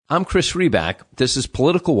I'm Chris Riback. This is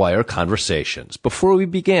Political Wire Conversations. Before we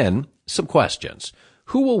begin, some questions.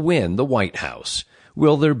 Who will win the White House?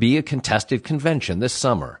 Will there be a contested convention this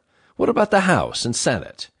summer? What about the House and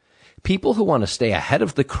Senate? People who want to stay ahead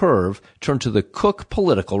of the curve turn to the Cook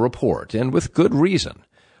Political Report, and with good reason.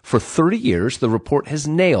 For 30 years, the report has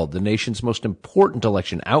nailed the nation's most important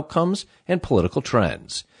election outcomes and political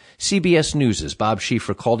trends. CBS News' Bob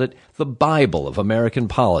Schieffer called it the Bible of American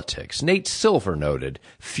politics. Nate Silver noted,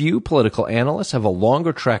 few political analysts have a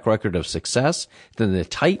longer track record of success than the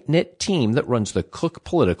tight-knit team that runs the Cook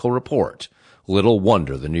Political Report. Little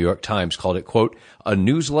wonder the New York Times called it, quote, a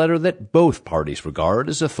newsletter that both parties regard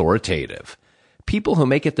as authoritative. People who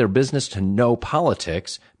make it their business to know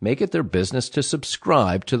politics make it their business to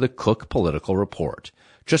subscribe to the Cook Political Report.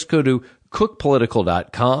 Just go to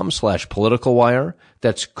cookpolitical.com/politicalwire.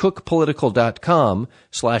 That's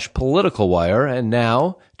cookpolitical.com/politicalwire. And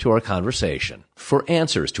now to our conversation. For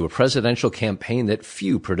answers to a presidential campaign that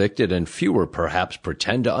few predicted and fewer perhaps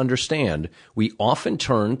pretend to understand, we often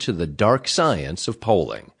turn to the dark science of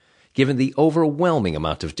polling. Given the overwhelming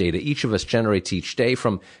amount of data each of us generates each day,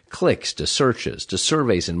 from clicks to searches to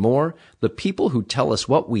surveys and more, the people who tell us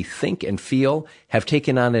what we think and feel have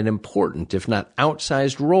taken on an important, if not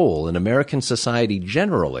outsized, role in American society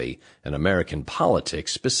generally and American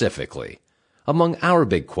politics specifically. Among our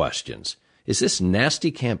big questions, is this nasty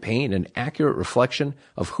campaign an accurate reflection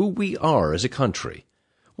of who we are as a country?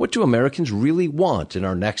 What do Americans really want in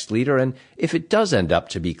our next leader? And if it does end up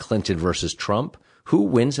to be Clinton versus Trump, who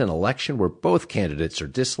wins an election where both candidates are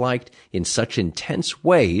disliked in such intense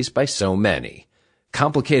ways by so many?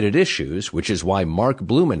 Complicated issues, which is why Mark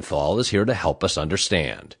Blumenthal is here to help us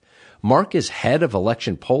understand. Mark is head of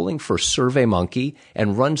election polling for SurveyMonkey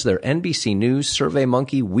and runs their NBC News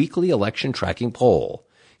SurveyMonkey Weekly Election Tracking poll.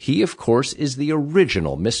 He, of course, is the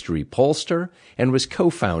original Mystery Pollster and was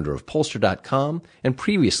co-founder of Pollster.com and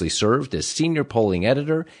previously served as senior polling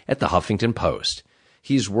editor at the Huffington Post.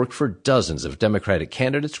 He's worked for dozens of Democratic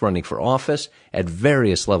candidates running for office at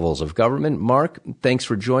various levels of government. Mark, thanks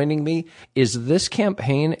for joining me. Is this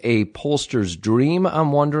campaign a pollster's dream,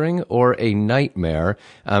 I'm wondering, or a nightmare?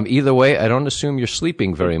 Either way, I don't assume you're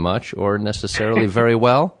sleeping very much or necessarily very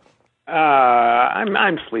well.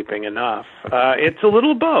 I'm sleeping enough. It's a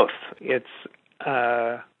little both. It's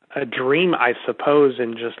a dream, I suppose,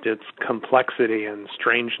 in just its complexity and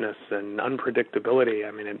strangeness and unpredictability.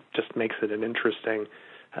 I mean, it just makes it an interesting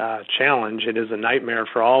challenge. It is a nightmare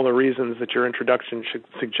for all the reasons that your introduction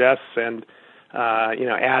suggests, and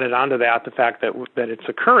added onto that the fact that it's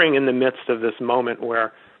occurring in the midst of this moment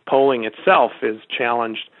where polling itself is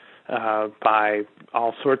challenged by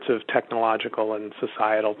all sorts of technological and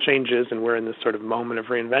societal changes, and we're in this sort of moment of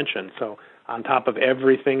reinvention. So on top of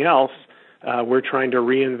everything else, we're trying to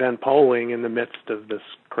reinvent polling in the midst of this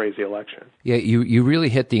crazy election. Yeah, you really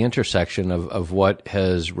hit the intersection of what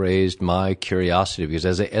has raised my curiosity, because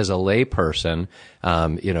as a lay person,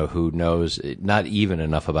 who knows not even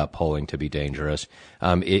enough about polling to be dangerous,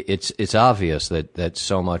 it's obvious that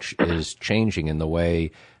so much is changing in the way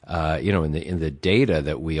in the data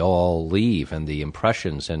that we all leave and the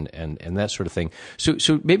impressions and that sort of thing.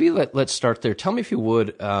 So maybe let's start there. Tell me, if you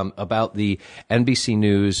would, about the NBC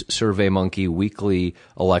News SurveyMonkey Weekly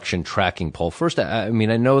Election Tracking poll. First, I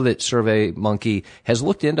know that SurveyMonkey has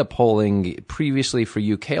looked into polling previously for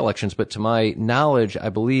UK elections, but to my knowledge, I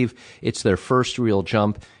believe it's their first real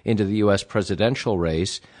jump into the U.S. presidential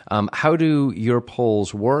race. How do your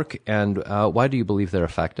polls work, and why do you believe they're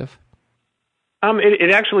effective?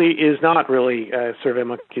 It actually is not really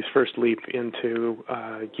SurveyMonkey's first leap into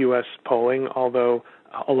U.S. polling, although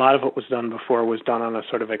a lot of what was done before was done on a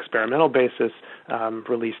sort of experimental basis,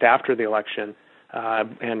 released after the election.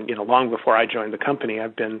 And long before I joined the company,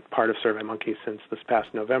 I've been part of SurveyMonkey since this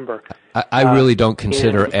past November. I really don't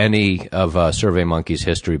consider any of SurveyMonkey's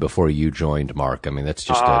history before you joined, Mark. I mean, that's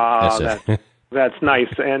just That's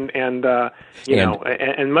nice, and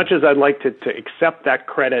much as I'd like to accept that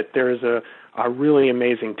credit, there is a really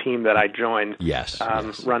amazing team that I joined. Yes.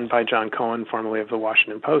 Run by John Cohen, formerly of the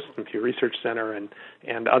Washington Post and Pew Research Center, and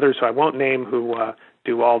others who I won't name, who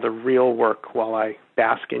do all the real work while I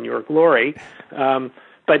bask in your glory.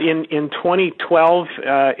 But in 2012,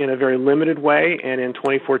 in a very limited way, and in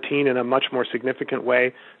 2014 in a much more significant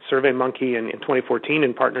way, SurveyMonkey in 2014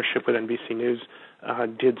 in partnership with NBC News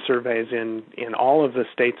did surveys in all of the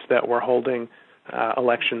states that were holding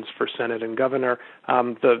elections for Senate and governor.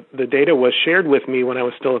 The data was shared with me when I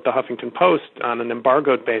was still at the Huffington Post on an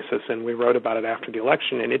embargoed basis, and we wrote about it after the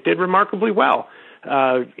election, and it did remarkably well.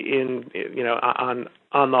 On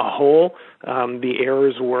the whole, the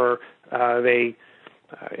errors were they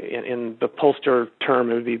in the pollster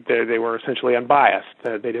term, it would be they were essentially unbiased.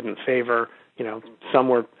 They didn't favor,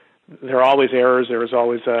 there are always errors. There was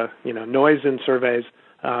always noise in surveys.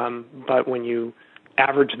 But when you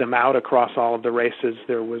average them out across all of the races,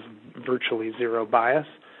 there was virtually zero bias.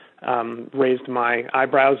 Raised my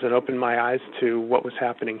eyebrows and opened my eyes to what was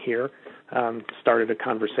happening here. Started a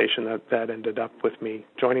conversation that ended up with me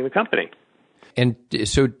joining the company. And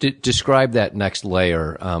so describe that next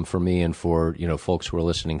layer for me and for folks who are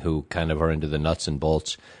listening who kind of are into the nuts and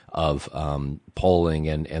bolts of polling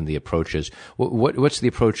and the approaches. What's the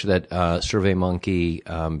approach that SurveyMonkey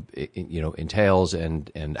entails,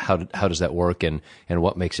 and how does that work, and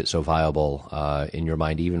what makes it so viable in your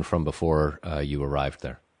mind, even from before you arrived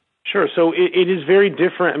there? Sure. So it is very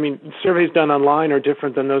different. I mean, surveys done online are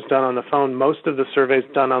different than those done on the phone. Most of the surveys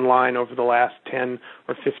done online over the last 10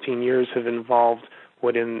 or 15 years have involved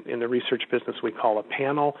what in the research business we call a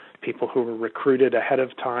panel, people who were recruited ahead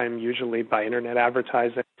of time, usually by internet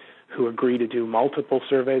advertising, who agree to do multiple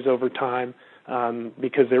surveys over time,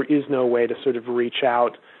 because there is no way to sort of reach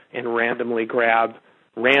out and randomly grab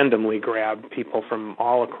people from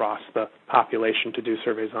all across the population to do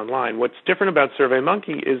surveys online. What's different about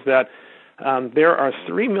SurveyMonkey is that there are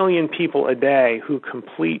 3 million people a day who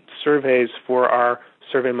complete surveys for our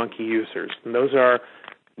SurveyMonkey users. And those are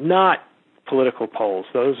not political polls.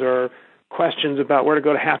 Those are questions about where to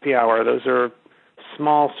go to happy hour. Those are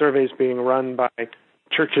small surveys being run by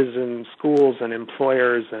churches and schools and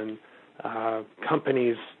employers and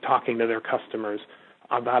companies talking to their customers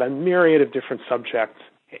about a myriad of different subjects.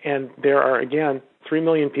 And there are, again, 3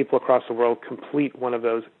 million people across the world complete one of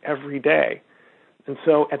those every day. And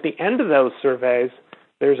so at the end of those surveys,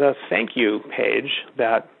 there's a thank you page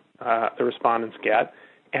that the respondents get.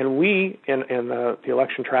 And we, in the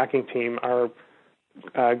election tracking team, are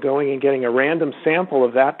going and getting a random sample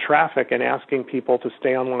of that traffic and asking people to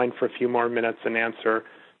stay online for a few more minutes and answer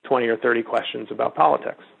 20 or 30 questions about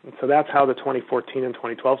politics. And so that's how the 2014 and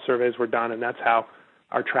 2012 surveys were done, and that's how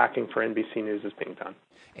our tracking for NBC News is being done.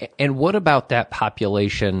 And what about that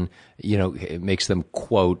population, it makes them,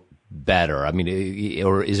 quote, better? I mean,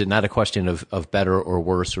 or is it not a question of better or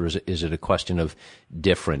worse, or is it a question of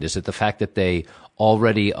different? Is it the fact that they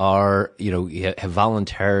already are, have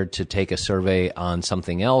volunteered to take a survey on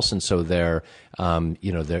something else, and so their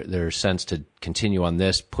sense to continue on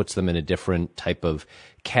this puts them in a different type of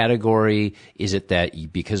category? Is it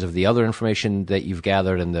that because of the other information that you've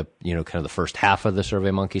gathered in the, kind of the first half of the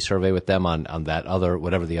SurveyMonkey survey with them on that other,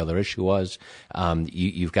 whatever the other issue was,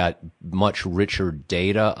 you've got much richer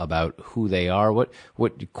data about who they are? What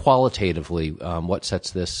qualitatively, what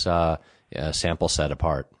sets this sample set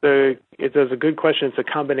apart? It's a good question. It's a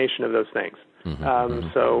combination of those things.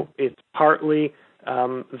 So it's partly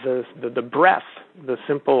the breadth,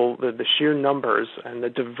 the sheer numbers and the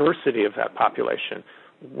diversity of that population.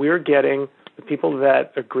 We're getting the people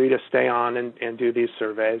that agree to stay on and do these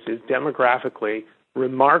surveys is demographically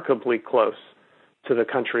remarkably close to the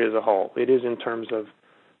country as a whole. It is in terms of,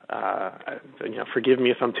 forgive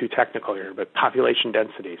me if I'm too technical here, but population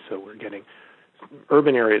density. So we're getting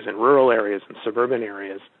urban areas and rural areas and suburban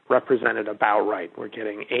areas represented about right. We're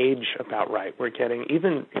getting age about right. We're getting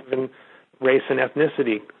even race and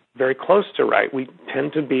ethnicity very close to right. We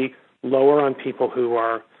tend to be lower on people who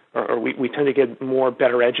are, or we tend to get more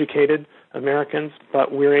better educated Americans,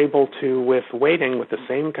 but we're able to, with the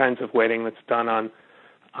same kinds of weighting that's done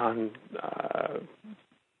on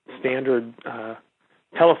standard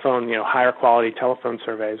telephone, higher quality telephone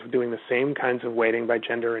surveys, we're doing the same kinds of weighting by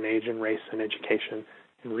gender and age and race and education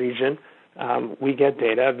and region. We get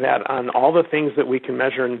data that on all the things that we can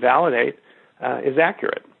measure and validate is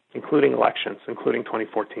accurate, including elections, including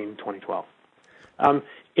 2014 and 2012.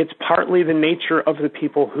 It's partly the nature of the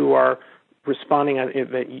people who are responding,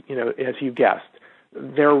 as you guessed.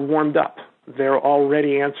 They're warmed up. They're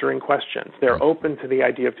already answering questions. They're open to the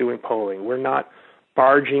idea of doing polling. We're not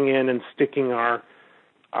barging in and sticking our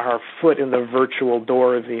foot in the virtual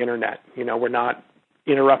door of the internet. We're not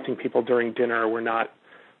interrupting people during dinner. We're not,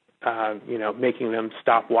 making them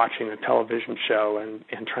stop watching a television show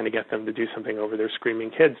and trying to get them to do something over their screaming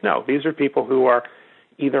kids. No, these are people who are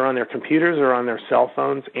either on their computers or on their cell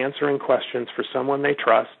phones answering questions for someone they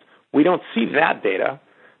trust. We don't see that data.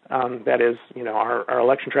 That is, our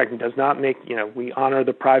election tracking does not make, we honor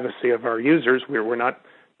the privacy of our users. We're not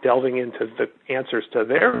delving into the answers to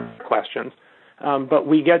their questions. But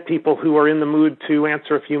we get people who are in the mood to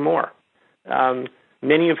answer a few more,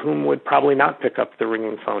 many of whom would probably not pick up the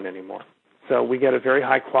ringing phone anymore. So we get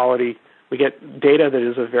we get data that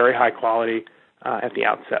is of very high quality at the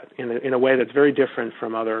outset in a way that's very different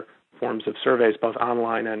from other forms of surveys, both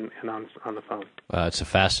online and on the phone. It's a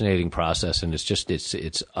fascinating process, and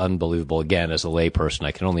it's unbelievable. Again, as a layperson,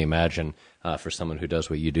 I can only imagine for someone who does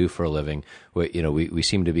what you do for a living. We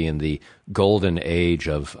seem to be in the golden age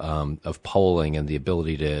of polling and the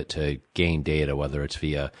ability to gain data, whether it's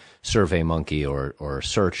via SurveyMonkey or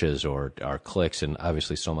searches or our clicks, and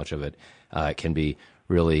obviously so much of it can be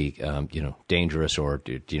really, dangerous or,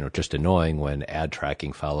 just annoying when ad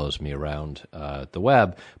tracking follows me around the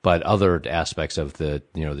web. But other aspects of the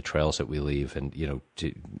trails that we leave and,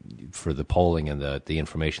 for the polling and the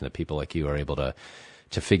information that people like you are able to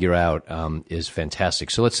figure out is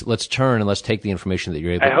fantastic. So let's turn and let's take the information that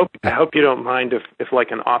you're able. I hope you don't mind if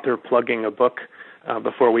like an author plugging a book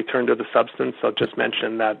before we turn to the substance. I'll just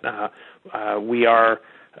mention that we are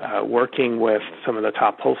working with some of the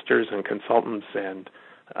top pollsters and consultants and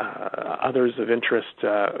others of interest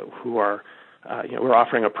who are, we're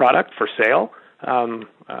offering a product for sale,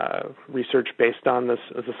 research based on this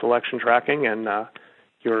election tracking, and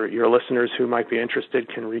your listeners who might be interested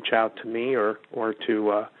can reach out to me or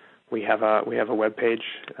to we have a webpage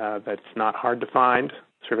that's not hard to find,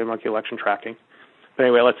 SurveyMonkey Election Tracking. But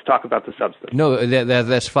anyway, let's talk about the substance. No,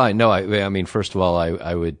 that's fine. No, I mean, first of all,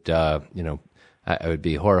 I would I would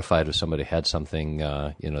be horrified if somebody had something,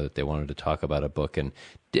 that they wanted to talk about a book and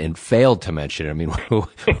failed to mention it. I mean, who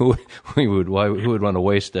would want to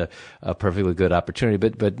waste a perfectly good opportunity?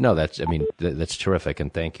 But no, that's terrific,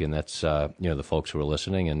 and thank you. And that's the folks who are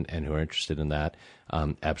listening and who are interested in that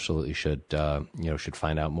absolutely should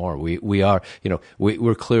find out more.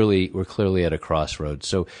 We're clearly at a crossroads.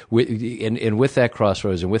 So with that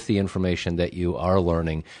crossroads and with the information that you are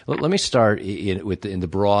learning, let me start in the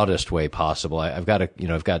broadest way possible. I've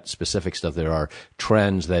got specific stuff. There are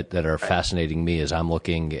trends that are fascinating me as I'm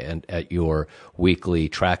looking at your weekly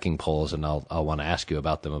tracking polls, and I'll want to ask you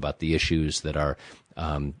about them, about the issues that are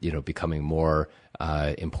becoming more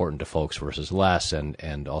important to folks versus less,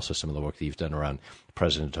 and also some of the work that you've done around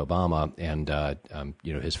President Obama and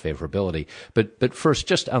his favorability. But first,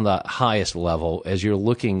 just on the highest level, as you're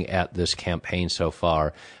looking at this campaign so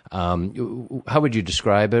far, how would you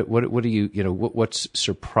describe it? What do you what's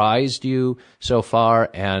surprised you so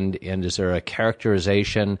far, and is there a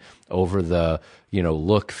characterization over the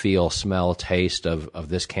look, feel, smell, taste of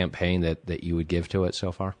this campaign that you would give to it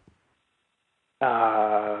so far?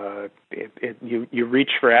 You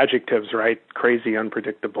reach for adjectives, right? Crazy,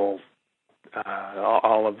 unpredictable,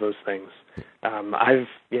 all of those things. I've,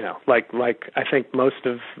 like I think most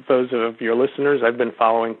of those of your listeners, I've been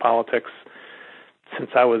following politics since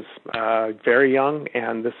I was very young,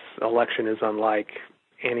 and this election is unlike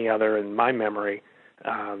any other in my memory,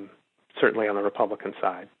 certainly on the Republican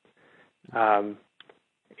side. And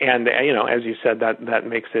as you said, that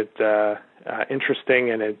makes it interesting,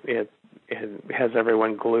 and it has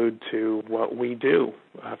everyone glued to what we do,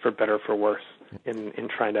 for better or for worse, in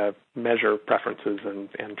trying to measure preferences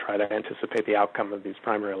and try to anticipate the outcome of these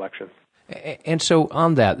primary elections. And so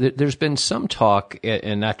on that, there's been some talk,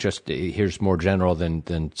 and not just here's more general than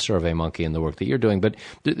SurveyMonkey and the work that you're doing, but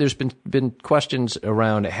there's been questions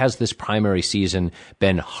around, has this primary season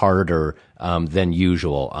been harder than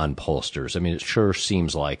usual on pollsters? I mean, it sure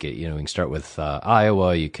seems like it. You can start with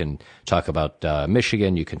Iowa, you can talk about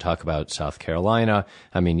Michigan, you can talk about South Carolina.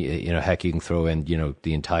 I mean, heck, you can throw in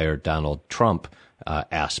the entire Donald Trump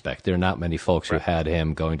aspect. There are not many folks who had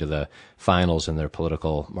him going to the finals in their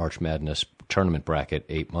political March Madness tournament bracket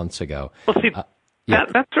 8 months ago. Well, see,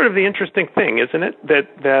 that's sort of the interesting thing, isn't it?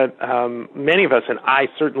 That many of us, and I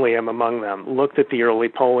certainly am among them, looked at the early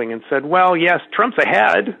polling and said, well, yes, Trump's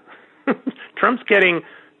ahead. Trump's getting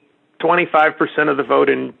 25% of the vote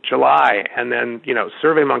in July, and then,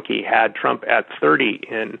 SurveyMonkey had Trump at 30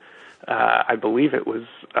 in, I believe it was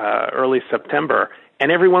early September.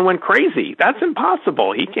 And everyone went crazy. That's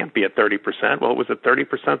impossible. He can't be at 30%. Well, it was at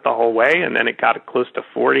 30% the whole way, and then it got close to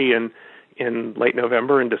 40 in late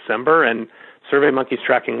November and December. And SurveyMonkey's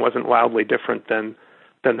tracking wasn't wildly different than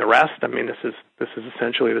the rest. I mean, this is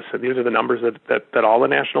essentially these are the numbers that all the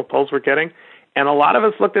national polls were getting. And a lot of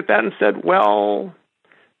us looked at that and said, well,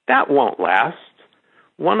 that won't last.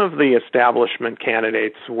 One of the establishment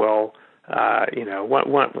candidates will, one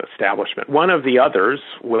of the others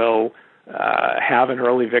will have an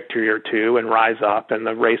early victory or two and rise up, and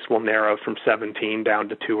the race will narrow from 17 down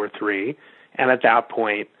to 2 or 3. And at that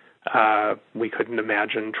point, we couldn't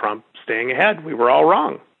imagine Trump staying ahead. We were all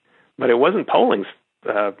wrong. But it wasn't polling's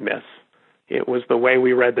miss. It was the way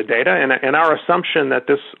we read the data and our assumption that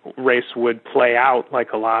this race would play out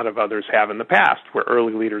like a lot of others have in the past, where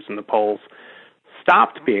early leaders in the polls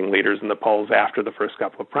stopped being leaders in the polls after the first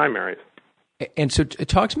couple of primaries. And so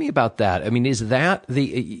talk to me about that. I mean, is that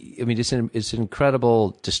it's an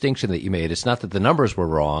incredible distinction that you made. It's not that the numbers were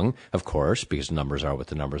wrong, of course, because numbers are what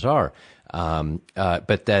the numbers are.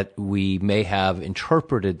 But that we may have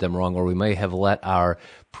interpreted them wrong, or we may have let our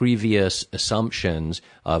previous assumptions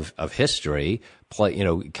of history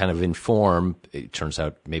kind of inform, it turns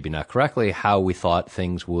out maybe not correctly, how we thought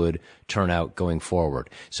things would turn out going forward.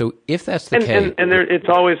 So if that's the case... And it's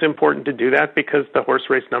always important to do that because the horse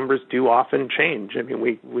race numbers do often change. I mean,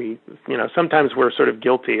 we sometimes we're sort of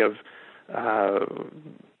guilty of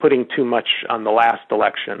putting too much on the last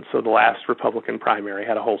election. So the last Republican primary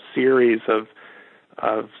had a whole series of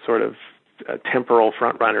sort of temporal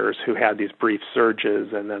frontrunners who had these brief surges,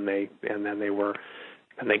 and then they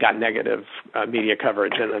got negative media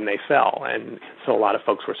coverage, and then they fell. And so a lot of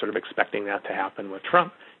folks were sort of expecting that to happen with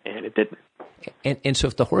Trump, and it didn't. And so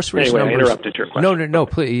if the horse race numbers... I interrupted your question. No,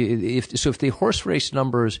 please. If the horse race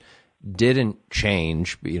numbers didn't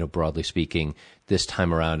change, broadly speaking, this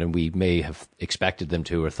time around, and we may have expected them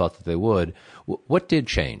to or thought that they would, what did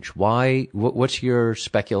change? Why? What's your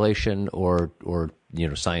speculation or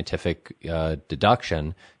scientific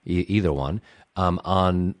deduction, either one,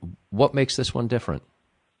 on what makes this one different?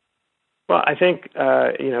 Well, I think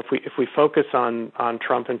if we focus on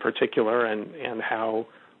Trump in particular and how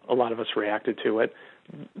a lot of us reacted to it,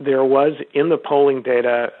 there was in the polling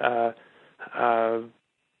data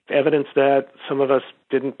evidence that some of us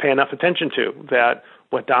didn't pay enough attention to. That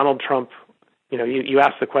what Donald Trump, you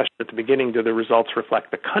asked the question at the beginning: do the results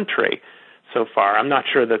reflect the country so far? I'm not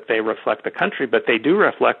sure that they reflect the country, but they do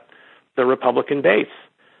reflect the Republican base,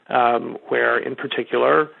 where in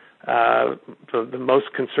particular. The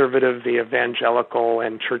most conservative, the evangelical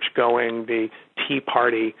and church-going, the Tea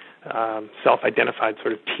Party, self-identified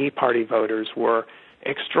sort of Tea Party voters were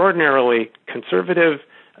extraordinarily conservative,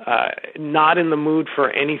 not in the mood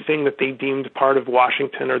for anything that they deemed part of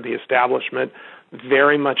Washington or the establishment,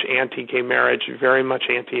 very much anti-gay marriage, very much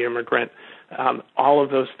anti-immigrant. All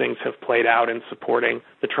of those things have played out in supporting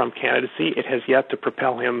the Trump candidacy. It has yet to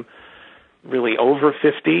propel him really over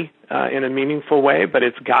 50 in a meaningful way, but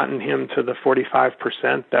it's gotten him to the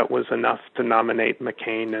 45% that was enough to nominate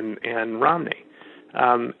McCain and Romney.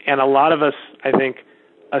 And a lot of us, I think,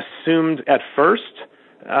 assumed at first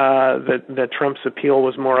that Trump's appeal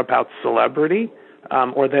was more about celebrity,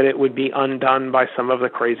 or that it would be undone by some of the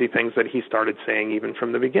crazy things that he started saying even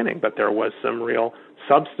from the beginning. But there was some real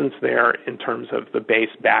substance there in terms of the base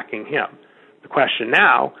backing him. The question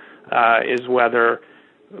now is whether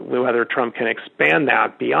Trump can expand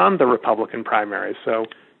that beyond the Republican primaries. So,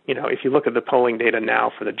 if you look at the polling data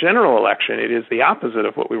now for the general election, it is the opposite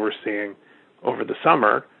of what we were seeing over the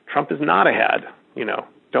summer. Trump is not ahead.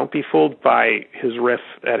 Don't be fooled by his riff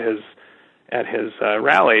at his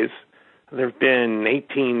rallies. There have been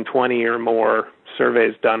 18, 20 or more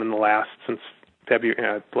surveys done in since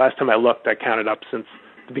February. The last time I looked, I counted up since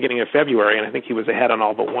the beginning of February, and I think he was ahead on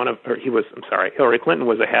all but one of. Hillary Clinton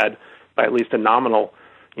was ahead by at least a nominal.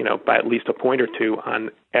 By at least a point or two on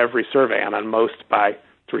every survey, and on most by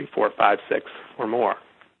 3, 4, 5, 6 or more.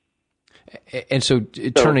 And so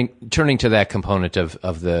turning to that component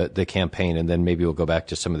of the campaign, and then maybe we'll go back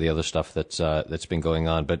to some of the other stuff that's been going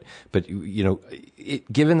on. But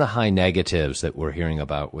given the high negatives that we're hearing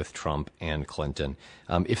about with Trump and Clinton,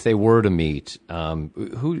 if they were to meet,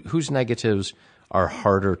 whose negatives are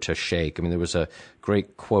harder to shake? I mean, there was a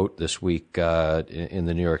great quote this week in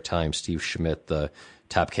the New York Times. Steve Schmidt, the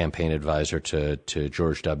top campaign advisor to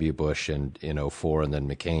George W. Bush in 2004 and then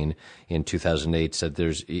McCain in 2008, said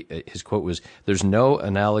his quote was, "There's no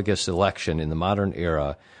analogous election in the modern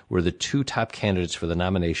era where the two top candidates for the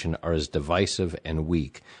nomination are as divisive and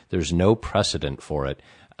weak. There's no precedent for it."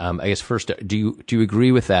 I guess first, do you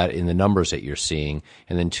agree with that in the numbers that you're seeing?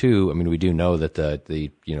 And then two, I mean, we do know that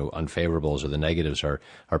the unfavorables or the negatives are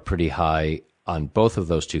pretty high on both of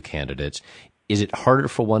those two candidates. Is it harder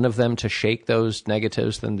for one of them to shake those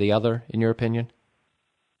negatives than the other, in your opinion?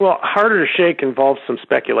 Well, harder to shake involves some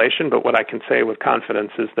speculation, but what I can say with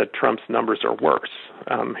confidence is that Trump's numbers are worse.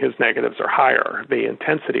 His negatives are higher. The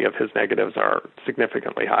intensity of his negatives are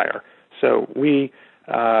significantly higher. So we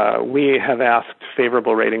have asked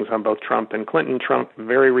favorable ratings on both Trump and Clinton. Trump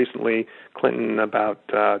very recently, Clinton about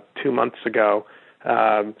 2 months ago.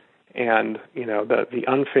 And the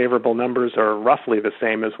unfavorable numbers are roughly the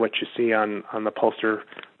same as what you see on the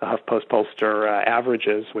HuffPost pollster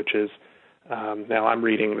averages, which is now I'm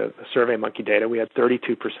reading the SurveyMonkey data. We had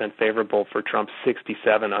 32% favorable for Trump,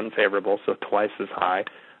 67 unfavorable, so twice as high.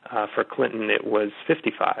 For Clinton, it was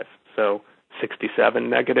 55, so 67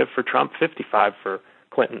 negative for Trump, 55 for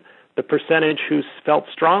Clinton. The percentage who felt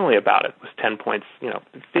strongly about it was 10 points.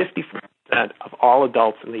 50% of all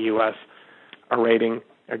adults in the U.S.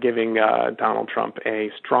 are giving Donald Trump a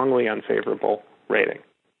strongly unfavorable rating.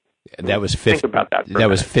 That was 50. Think about that. That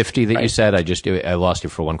was 50 that right? You said. I lost you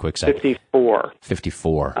for one quick second. 54.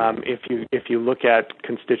 54. If you look at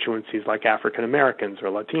constituencies like African Americans or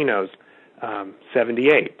Latinos,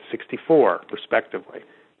 78, 64, respectively.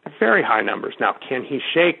 Very high numbers. Now, can he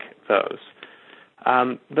shake those?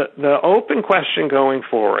 The open question going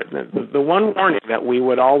forward, the one warning that we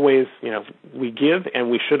would always, we give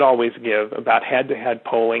and we should always give about head-to-head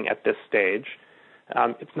polling at this stage,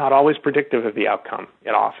 it's not always predictive of the outcome.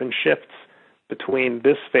 It often shifts between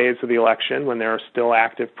this phase of the election when there are still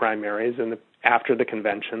active primaries and after the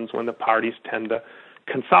conventions when the parties tend to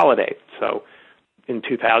consolidate. So in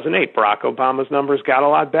 2008, Barack Obama's numbers got a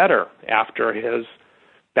lot better after his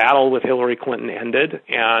battle with Hillary Clinton ended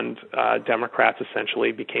and Democrats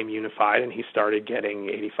essentially became unified and he started getting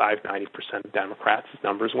 85-90% of Democrats. His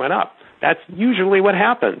numbers went up. That's usually what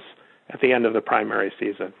happens at the end of the primary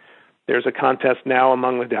season. There's a contest now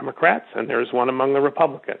among the Democrats and there's one among the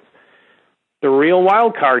Republicans. The real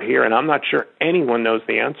wild card here, and I'm not sure anyone knows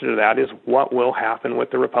the answer to that, is what will happen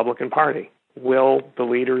with the Republican Party. Will the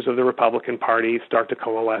leaders of the Republican Party start to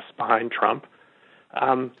coalesce behind Trump?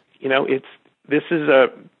 This is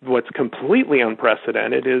what's completely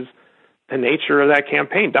unprecedented is the nature of that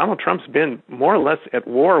campaign. Donald Trump's been more or less at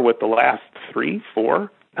war with the last 3-4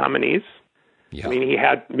 nominees. Yeah. I mean, he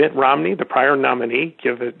had Mitt Romney, the prior nominee,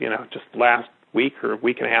 give it, just last week or a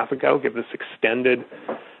week and a half ago, give this extended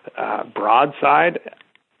broadside.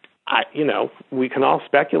 We can all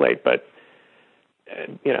speculate, but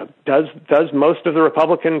does most of the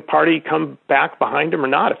Republican Party come back behind him or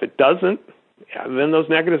not? If it doesn't, then those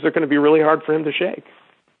negatives are going to be really hard for him to shake.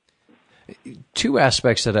 Two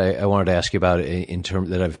aspects that I wanted to ask you about in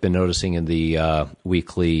terms that I've been noticing in the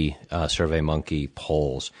weekly SurveyMonkey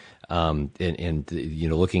polls, and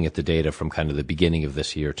looking at the data from kind of the beginning of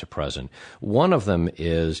this year to present. One of them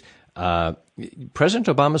is President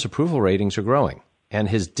Obama's approval ratings are growing, and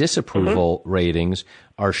his disapproval ratings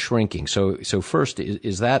are shrinking. So first,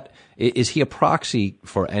 is he a proxy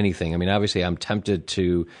for anything? I mean, obviously, I'm tempted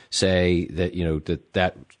to say that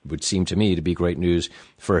that would seem to me to be great news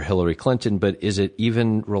for Hillary Clinton, but is it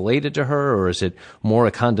even related to her, or is it more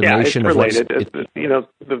a condemnation of what's... Yeah, it's related.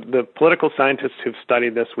 The political scientists who've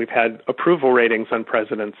studied this, we've had approval ratings on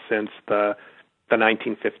presidents since the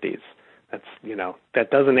 1950s. That's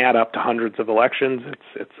that doesn't add up to hundreds of elections.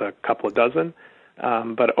 It's a couple of dozen.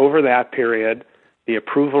 But over that period, the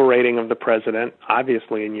approval rating of the president,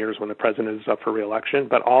 obviously in years when the president is up for re-election,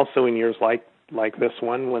 but also in years like this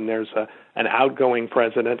one when there's an outgoing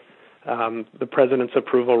president, the president's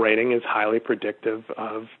approval rating is highly predictive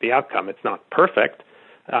of the outcome. It's not perfect,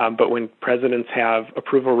 but when presidents have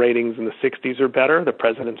approval ratings in the 60s or better, the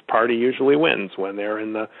president's party usually wins. When they're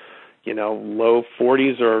in the low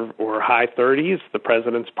 40s or high 30s, the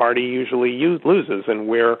president's party usually loses, and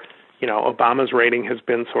Obama's rating has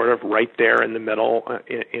been sort of right there in the middle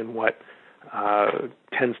in what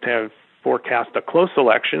tends to have forecast a close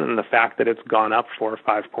election, and the fact that it's gone up 4 or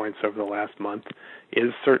 5 points over the last month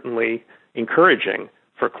is certainly encouraging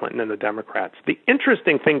for Clinton and the Democrats. The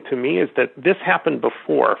interesting thing to me is that this happened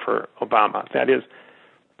before for Obama. That is,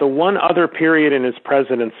 the one other period in his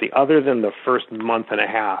presidency, other than the first month and a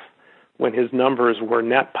half, when his numbers were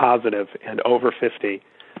net positive and over 50,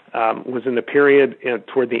 was in the period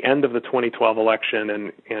toward the end of the 2012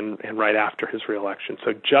 election and right after his reelection.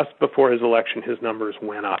 So just before his election, his numbers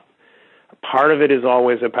went up. Part of it is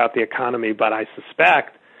always about the economy, but I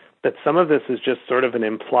suspect that some of this is just sort of an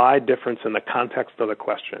implied difference in the context of the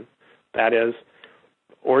question. That is,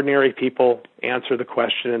 ordinary people answer the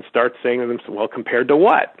question and start saying to themselves, well, compared to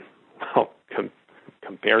what? Well,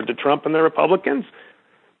 compared to Trump and the Republicans,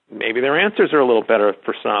 maybe their answers are a little better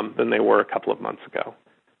for some than they were a couple of months ago.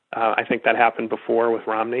 I think that happened before with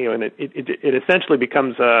Romney, and it essentially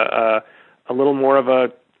becomes a little more of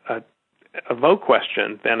a vote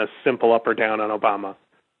question than a simple up or down on Obama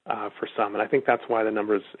for some, and I think that's why the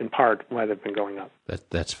numbers, in part, why they've been going up.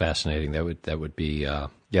 That's fascinating. That would be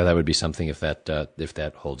that would be something if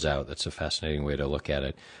that holds out. That's a fascinating way to look at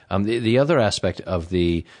it. The other aspect of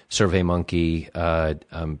the SurveyMonkey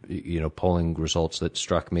polling results that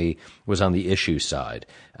struck me was on the issue side,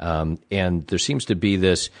 and there seems to be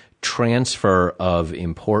this transfer of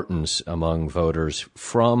importance among voters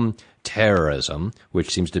from terrorism, which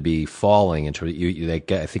seems to be falling into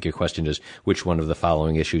I think your question is which one of the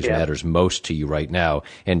following issues matters most to you right now.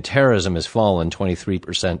 And terrorism has fallen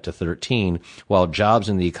 23% to 13%, while jobs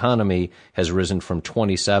in the economy has risen from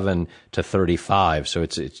 27 to 35. So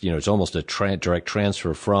it's almost a direct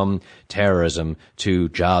transfer from terrorism to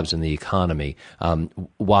jobs in the economy.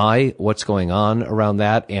 Why? What's going on around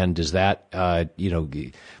that? And does that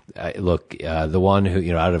look, the one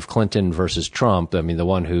who, out of Clinton versus Trump, I mean, the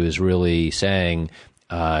one who is really saying,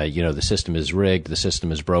 the system is rigged, the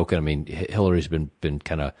system is broken. I mean, Hillary's been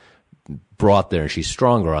kind of brought there, and she's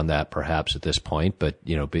stronger on that perhaps at this point, but,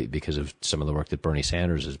 because of some of the work that Bernie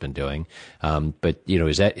Sanders has been doing. But,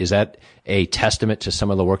 is that a testament to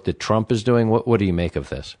some of the work that Trump is doing? What do you make of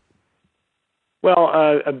this? Well,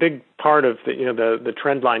 a big part of the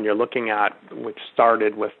trend line you're looking at, which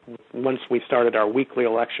started with once we started our weekly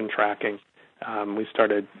election tracking, we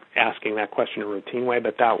started asking that question in a routine way.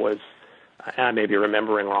 But that was, I may be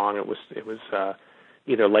remembering wrong. It was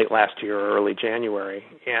either late last year or early January,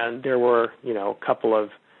 and there were a couple of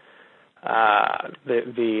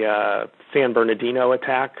the San Bernardino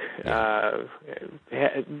attack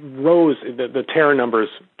rose. The terror numbers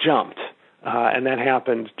jumped. And that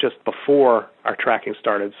happened just before our tracking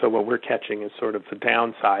started. So what we're catching is sort of the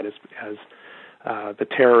downside as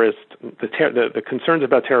the concerns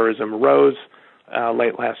about terrorism rose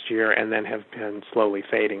late last year and then have been slowly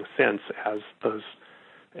fading since as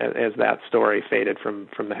that story faded from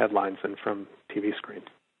the headlines and from TV screens.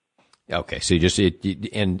 Okay, so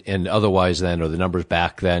and otherwise then, are the numbers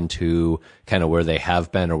back then to kind of where they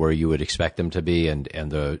have been or where you would expect them to be, and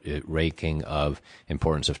the ranking of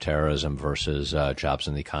importance of terrorism versus jobs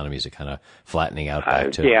in the economy, is it kind of flattening out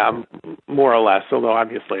back to? Yeah, more or less, although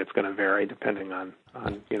obviously it's going to vary depending on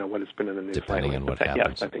what has been in the news depending lately. on what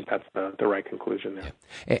happens. Yes, I think that's the right conclusion there.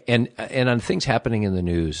 Yeah. And on things happening in the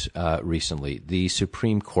news recently, the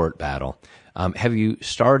Supreme Court battle. Have you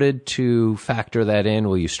started to factor that in?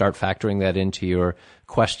 Will you start factoring that into your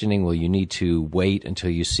questioning? Will you need to wait until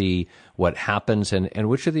you see what happens? And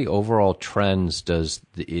which of the overall trends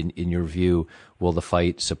in your view, will the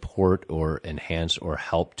fight support or enhance or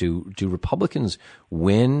help? Do Republicans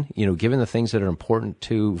win? Given the things that are important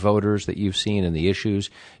to voters that you've seen and the issues,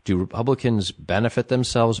 do Republicans benefit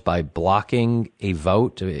themselves by blocking a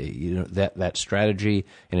vote? That strategy,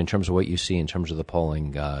 and in terms of what you see in terms of the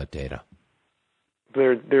polling data.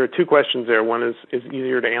 There are two questions there. One is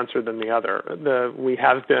easier to answer than the other. We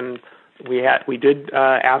did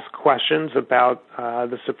ask questions about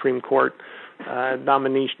the Supreme Court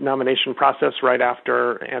nomination process right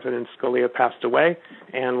after Antonin Scalia passed away,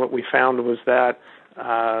 and what we found was that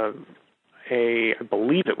I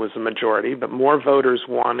believe it was a majority, but more voters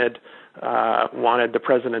wanted the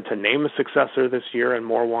president to name a successor this year, and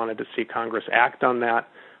more wanted to see Congress act on that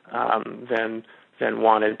than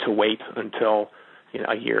wanted to wait until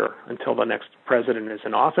a year until the next president is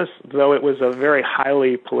in office, though it was a very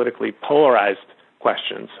highly politically polarized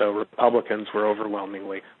question. So Republicans were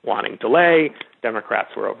overwhelmingly wanting delay,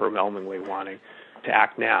 Democrats were overwhelmingly wanting to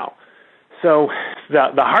act now. So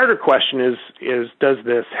the harder question is does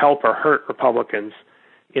this help or hurt Republicans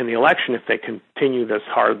in the election if they continue this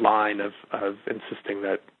hard line of insisting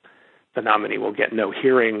that the nominee will get no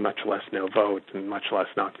hearing, much less no vote, and much less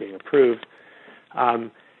not being approved?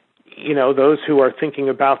 Those who are thinking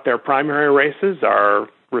about their primary races are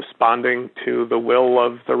responding to the will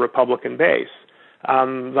of the Republican base.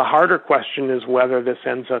 The harder question is whether this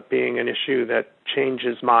ends up being an issue that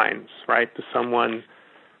changes minds, right? Does someone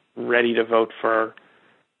ready to vote for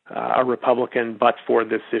a Republican but for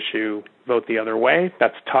this issue vote the other way?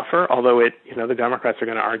 That's tougher, although the Democrats are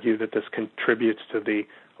going to argue that this contributes to the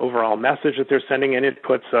overall message that they're sending, and it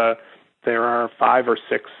puts there are 5 or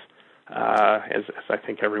 6 as I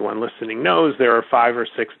think everyone listening knows, there are 5 or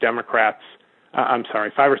 6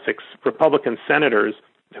 Republican senators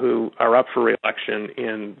who are up for re-election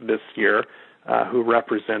in this year who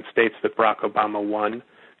represent states that Barack Obama won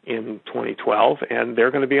in 2012, and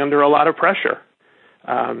they're going to be under a lot of pressure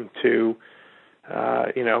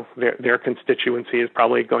their constituency is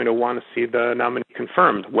probably going to want to see the nominee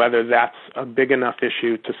confirmed. Whether that's a big enough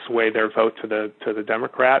issue to sway their vote to the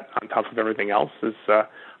Democrat on top of everything else is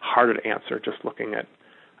harder to answer just looking at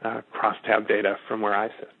crosstab data from where I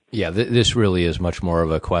sit. Yeah, this really is much more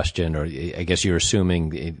of a question, or I guess you're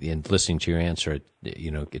assuming in listening to your answer,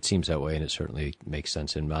 it seems that way, and it certainly makes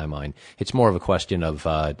sense in my mind. It's more of a question of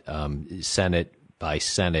Senate by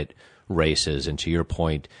Senate races? And to your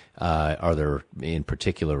point, are there in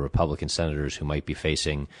particular Republican senators who might be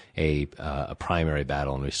facing a primary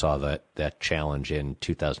battle? And we saw that challenge in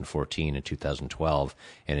 2014 and 2012,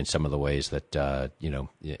 and in some of the ways that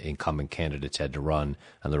incumbent candidates had to run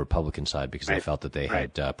on the Republican side because they felt that they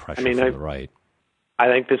had pressure from the right. I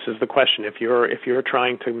think this is the question. If you're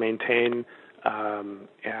trying to maintain,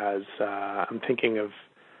 as I'm thinking of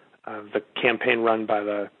the campaign run by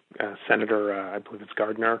the senator, I believe it's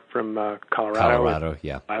Gardner from Colorado.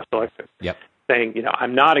 Yeah. Last election. Yep. Saying,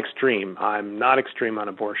 I'm not extreme. I'm not extreme on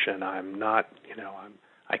abortion. I'm not,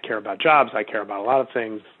 I care about jobs. I care about a lot of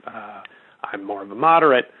things. I'm more of a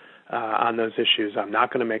moderate on those issues. I'm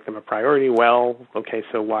not going to make them a priority. Well, okay,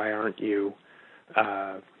 so why aren't you?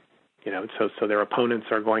 So their opponents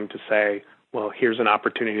are going to say, well, here's an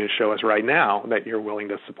opportunity to show us right now that you're willing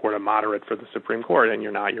to support a moderate for the Supreme Court, and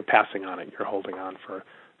you're not. You're passing on it. You're holding on for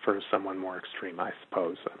someone more extreme, I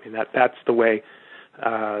suppose. I mean, that's the way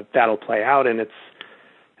that'll play out, and it's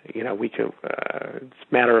it's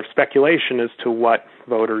a matter of speculation as to what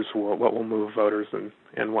will move voters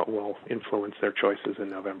and what will influence their choices in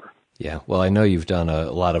November. Yeah, well, I know you've done a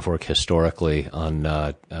lot of work historically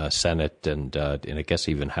on Senate and I guess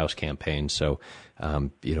even House campaigns. So,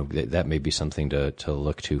 that may be something to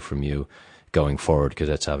look to from you going forward, because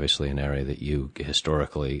that's obviously an area that you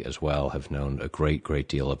historically as well have known a great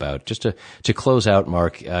deal about. Just to close out,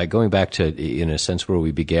 Mark, going back to, in a sense, where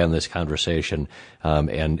we began this conversation,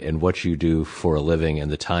 and what you do for a living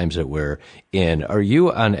and the times that we're in, are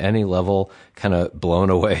you on any level kind of blown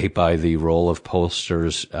away by the role of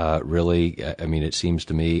pollsters? Really, I mean, it seems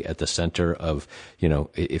to me at the center of,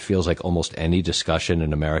 it feels like almost any discussion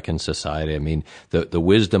in American society. I mean, the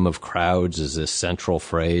wisdom of crowds is this central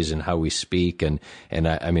phrase in how we speak. And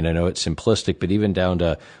I mean, I know it's simplistic, but even down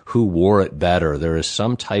to who wore it better, there is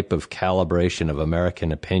some type of calibration of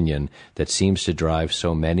American opinion that seems to drive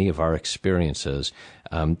so many of our experiences.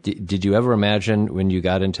 Did you ever imagine when you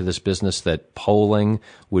got into this business that polling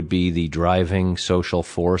would be the driving social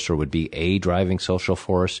force, or would be a driving social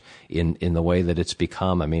force in the way that it's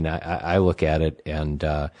become? I mean, I look at it and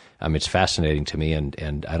it's fascinating to me,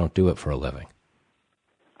 and I don't do it for a living.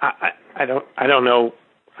 I don't know.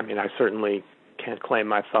 I mean, I certainly can't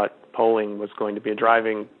claim I thought polling was going to be a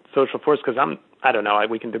driving social force, because I don't know.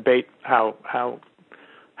 We can debate how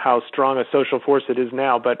strong a social force it is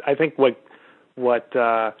now, but I think what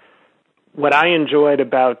I enjoyed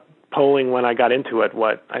about polling when I got into it,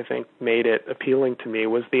 what I think made it appealing to me,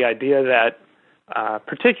 was the idea that,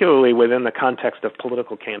 particularly within the context of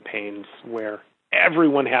political campaigns, where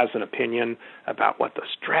everyone has an opinion about what the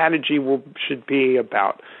strategy should be,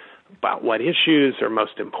 about what issues are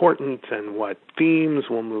most important and what themes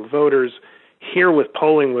will move voters. Here with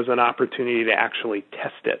polling was an opportunity to actually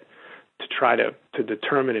test it, to try to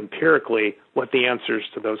determine empirically what the answers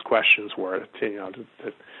to those questions were,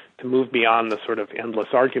 to move beyond the sort of endless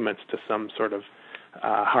arguments to some sort of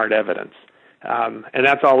hard evidence. And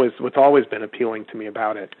that's what's always been appealing to me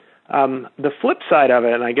about it. The flip side of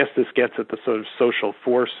it, and I guess this gets at the sort of social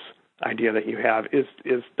force idea that you have, is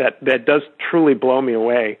that does truly blow me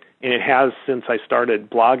away, and it has since I started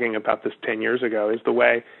blogging about this 10 years ago, is the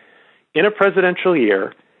way in a presidential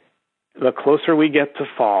year, the closer we get to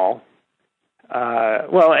fall,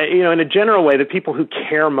 in a general way, the people who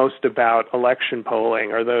care most about election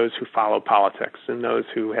polling are those who follow politics and those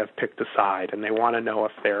who have picked a side, and they want to know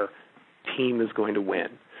if their team is going to win.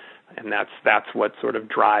 And that's what sort of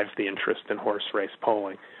drives the interest in horse race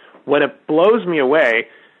polling. What it blows me away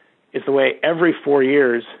is the way every 4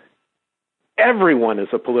 years, everyone is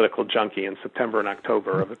a political junkie in September and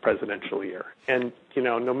October of a presidential year. And,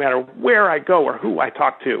 no matter where I go or who I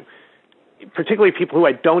talk to, particularly people who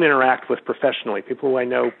I don't interact with professionally, people who I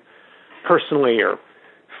know personally or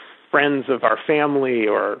friends of our family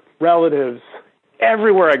or relatives,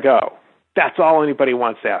 everywhere I go, that's all anybody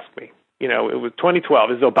wants to ask me. It was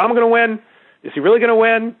 2012. Is Obama going to win? Is he really going to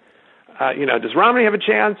win? Does Romney have a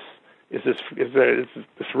chance? Is this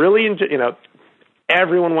really,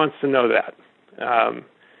 everyone wants to know that.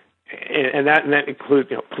 And that includes,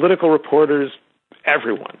 political reporters,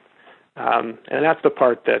 everyone. And that's the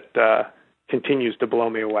part that continues to blow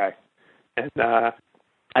me away. And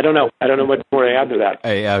I don't know much more to add to that.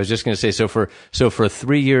 I was just going to say, so for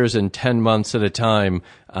 3 years and 10 months at a time,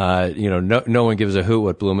 no one gives a hoot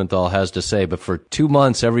what Blumenthal has to say. But for 2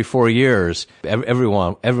 months every 4 years,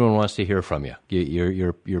 everyone wants to hear from you.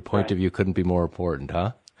 Your point of view couldn't be more important,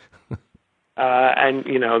 huh? And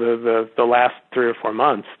the last 3 or 4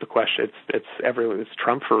 months, the question is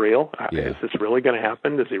Trump for real? Yeah. Is this really going to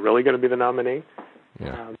happen? Is he really going to be the nominee?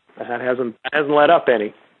 Yeah. That hasn't let up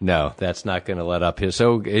any. No, that's not going to let up his.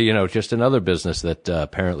 So, just another business that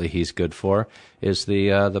apparently he's good for is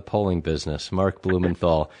the polling business. Mark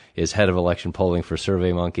Blumenthal is head of election polling for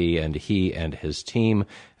SurveyMonkey, and he and his team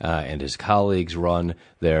and his colleagues run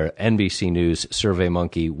their NBC News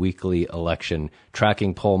SurveyMonkey Weekly Election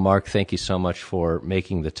Tracking poll. Mark, thank you so much for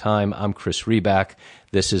making the time. I'm Chris Riback.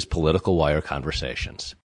 This is Political Wire Conversations.